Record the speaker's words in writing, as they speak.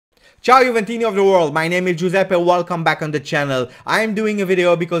Ciao Juventini of the world, my name is Giuseppe, welcome back on the channel. I am doing a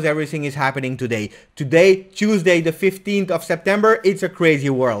video because everything is happening today. Today, Tuesday the 15th of September, it's a crazy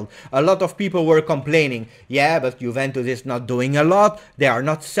world. A lot of people were complaining, yeah, but Juventus is not doing a lot, they are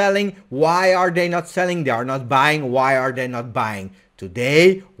not selling. Why are they not selling? They are not buying. Why are they not buying?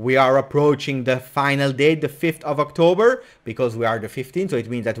 Today, we are approaching the final date, the 5th of October, because we are the 15th, so it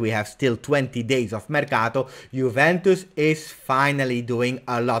means that we have still 20 days of Mercato. Juventus is finally doing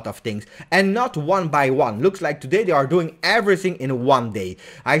a lot of things, and not one by one. Looks like today they are doing everything in one day.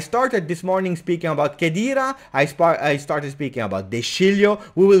 I started this morning speaking about Khedira, I started speaking about Sciglio.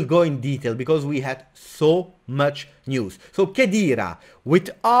 We will go in detail, because we had so much news. So Khedira,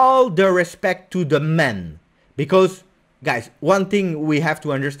 with all the respect to the men, because guys, one thing we have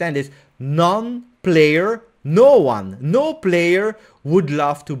to understand is no player would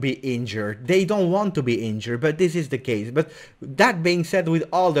love to be injured. They don't want to be injured, but this is the case. But that being said, with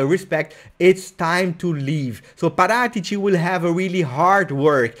all the respect, it's time to leave. So Paratici will have a really hard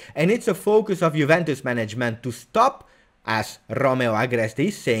work, and it's a focus of Juventus management to stop, as Romeo Agresti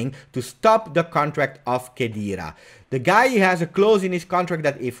is saying, to stop the contract of Khedira. The guy has a clause in his contract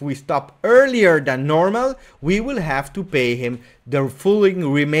that if we stop earlier than normal, we will have to pay him the full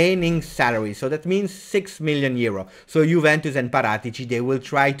remaining salary. So that means 6 million euro. So Juventus and Paratici, they will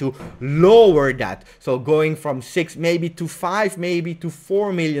try to lower that. So going from 6 maybe to 5, maybe to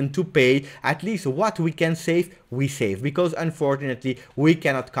 4 million to pay. At least what we can save, we save. Because unfortunately, we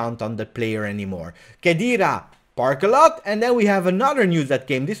cannot count on the player anymore. Khedira, park a lot. And then we have another news that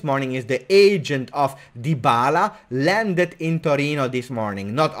came this morning is the agent of Dybala landed in Torino this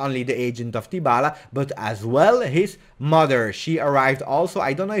morning. Not only the agent of Dybala, but as well his mother. She arrived also.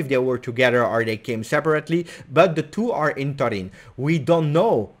 I don't know if they were together or they came separately, but the two are in Turin. We don't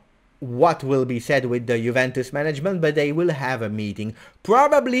know what will be said with the Juventus management, but they will have a meeting.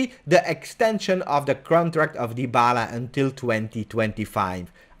 Probably the extension of the contract of Dybala until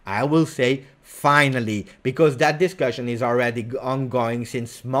 2025. I will say finally, because that discussion is already ongoing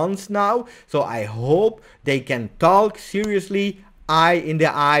since months now. So I hope they can talk seriously, eye in the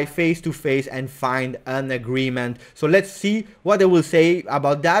eye, face to face, and find an agreement. So let's see what they will say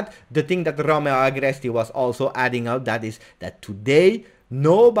about that. The thing that Romeo Agresti was also adding out, that is that today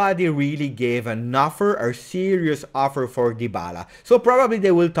nobody really gave an offer or serious offer for Dybala. So probably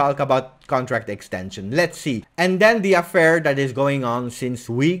they will talk about contract extension. Let's see. And then the affair that is going on since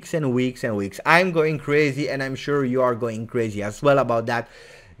weeks and weeks and weeks. I'm going crazy, and I'm sure you are going crazy as well about that.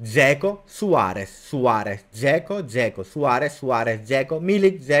 Dzeko, Suarez, Dzeko, Suarez, Dzeko,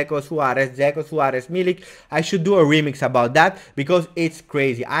 Milik, Dzeko, Suarez, Milik. I should do a remix about that because it's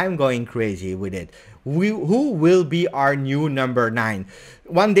crazy. I'm going crazy with it. Who will be our new number 9?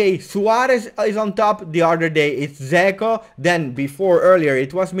 One day Suarez is on top, the other day it's Dzeko, then earlier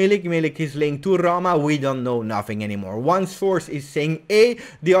it was Milik. Milik is linked to Roma. We don't know nothing anymore. One source is saying A,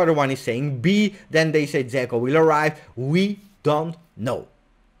 the other one is saying B, then they say Dzeko will arrive. We don't know.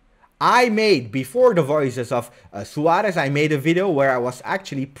 I made, before the voices of Suarez, I made a video where I was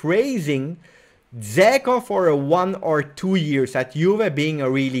actually praising Dzeko for 1 or 2 years at Juve, being a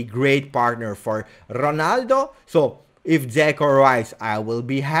really great partner for Ronaldo. So if Dzeko arrives, I will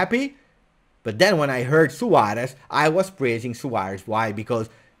be happy. But then when I heard Suarez, I was praising Suarez. Why? Because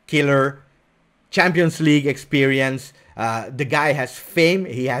killer, Champions League experience, the guy has fame,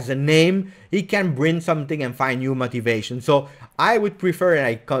 he has a name, he can bring something and find new motivation. So I would prefer, and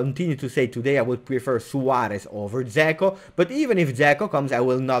I continue to say today, I would prefer Suarez over Dzeko. But even if Dzeko comes, I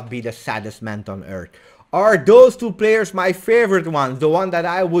will not be the saddest man on earth. Are those two players my favorite ones? The one that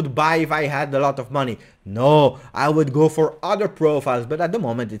I would buy if I had a lot of money? No, I would go for other profiles, but at the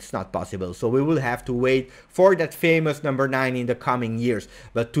moment it's not possible. So we will have to wait for that famous number 9 in the coming years.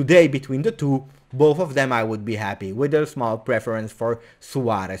 But today, between the two, both of them I would be happy, with a small preference for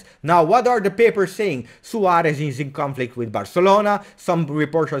Suarez. Now, what are the papers saying? Suarez is in conflict with Barcelona. Some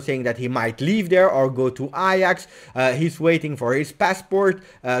reports are saying that he might leave there or go to Ajax. He's waiting for his passport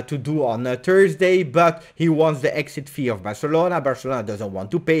to do on a Thursday, but he wants the exit fee of Barcelona. Barcelona doesn't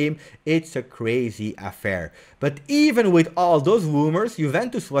want to pay him. It's a crazy affair. But even with all those rumors,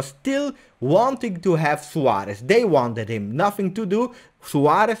 Juventus was still wanting to have Suarez. They wanted him. Nothing to do.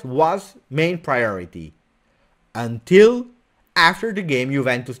 Suarez was main priority. Until after the game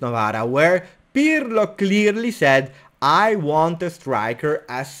Juventus-Novara, where Pirlo clearly said, I want a striker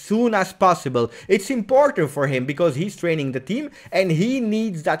as soon as possible. It's important for him because he's training the team and he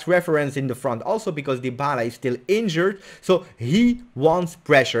needs that reference in the front. Also because Dybala is still injured, so he wants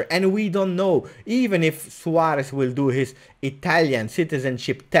pressure. And we don't know, even if Suarez will do his Italian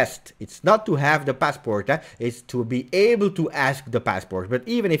citizenship test. It's not to have the passport, it's to be able to ask the passport. But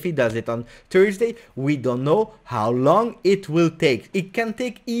even if he does it on Thursday, we don't know how long it will take. It can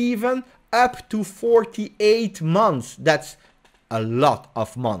take even up to 48 months. That's a lot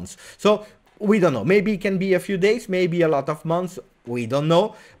of months. So we don't know. Maybe it can be a few days, maybe a lot of months. We don't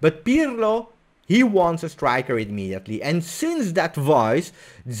know. But Pirlo, he wants a striker immediately. And since that voice,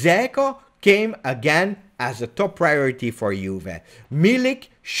 Dzeko came again as a top priority for Juve. Milik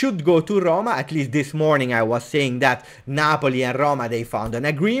should go to Roma. At least this morning I was saying that Napoli and Roma, they found an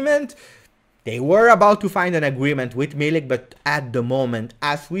agreement. They were about to find an agreement with Milik, but at the moment,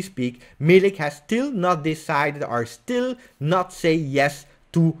 as we speak, Milik has still not decided or still not say yes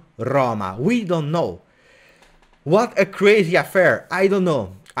to Roma. We don't know. What a crazy affair. I don't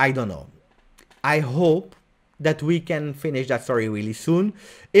know. I hope that we can finish that story really soon.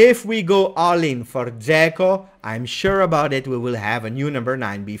 If we go all in for Dzeko, I'm sure about it, we will have a new number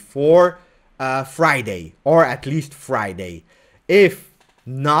 9 before Friday, or at least Friday. If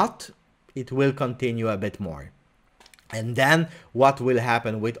not, it will continue a bit more. And then what will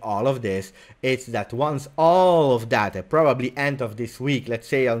happen with all of this is that once all of that, probably end of this week, let's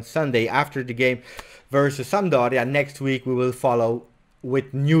say on Sunday after the game versus Sampdoria, next week we will follow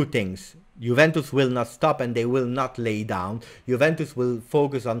with new things. Juventus will not stop and they will not lay down. Juventus will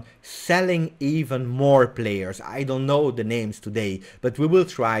focus on selling even more players. I don't know the names today, but we will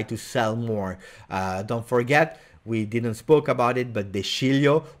try to sell more. Don't forget, we didn't spoke about it, but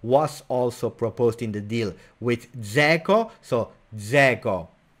Sciglio was also proposed in the deal with Dzeko. So Dzeko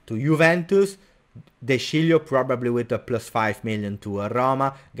to Juventus, Sciglio probably with a plus 5 million to a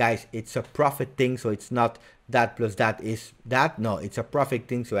Roma. Guys, it's a profit thing, so it's not that plus that is that. No, it's a profit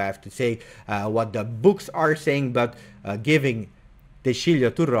thing, so I have to say what the books are saying, but giving Sciglio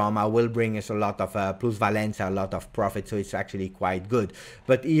to Roma will bring us a lot of plusvalenza, a lot of profit, so it's actually quite good.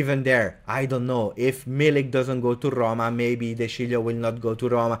 But even there, I don't know, if Milik doesn't go to Roma, maybe Sciglio will not go to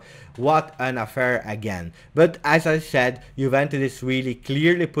Roma. What an affair again. But as I said, Juventus is really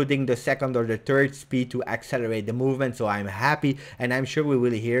clearly putting the second or the third speed to accelerate the movement, so I'm happy, and I'm sure we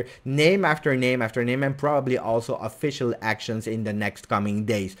will hear name after name after name, and probably also official actions in the next coming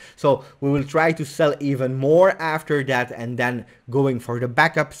days. So we will try to sell even more after that, and then going for the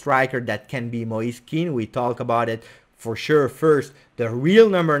backup striker that can be Moise Kean. We talk about it for sure. First the real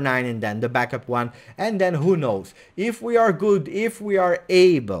number 9 and then the backup one, and then who knows, if we are good, if we are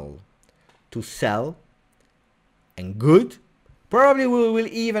able to sell and good, probably we will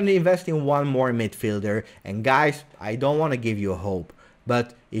even invest in one more midfielder. And guys, I don't want to give you hope,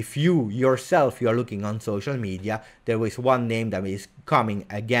 but if you yourself, you are looking on social media, there is one name that is coming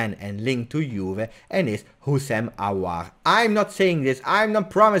again and linked to Juve, and is Houssem Aouar. I'm not saying this, I'm not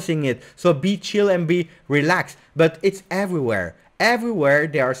promising it, so be chill and be relaxed, but it's everywhere. Everywhere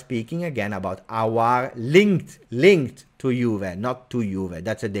they are speaking again about Aouar linked to Juve, not to Juve.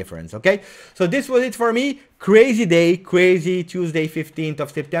 That's a difference, okay? So this was it for me. Crazy day, crazy Tuesday 15th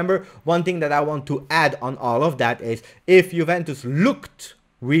of September. One thing that I want to add on all of that is, if Juventus looked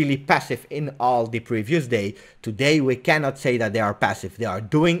really passive in all the previous day, today we cannot say that they are passive. They are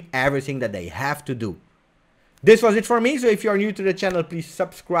doing everything that they have to do. This was it for me. So if you are new to the channel, please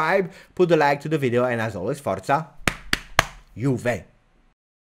subscribe, put a like to the video, and as always, Forza Juve.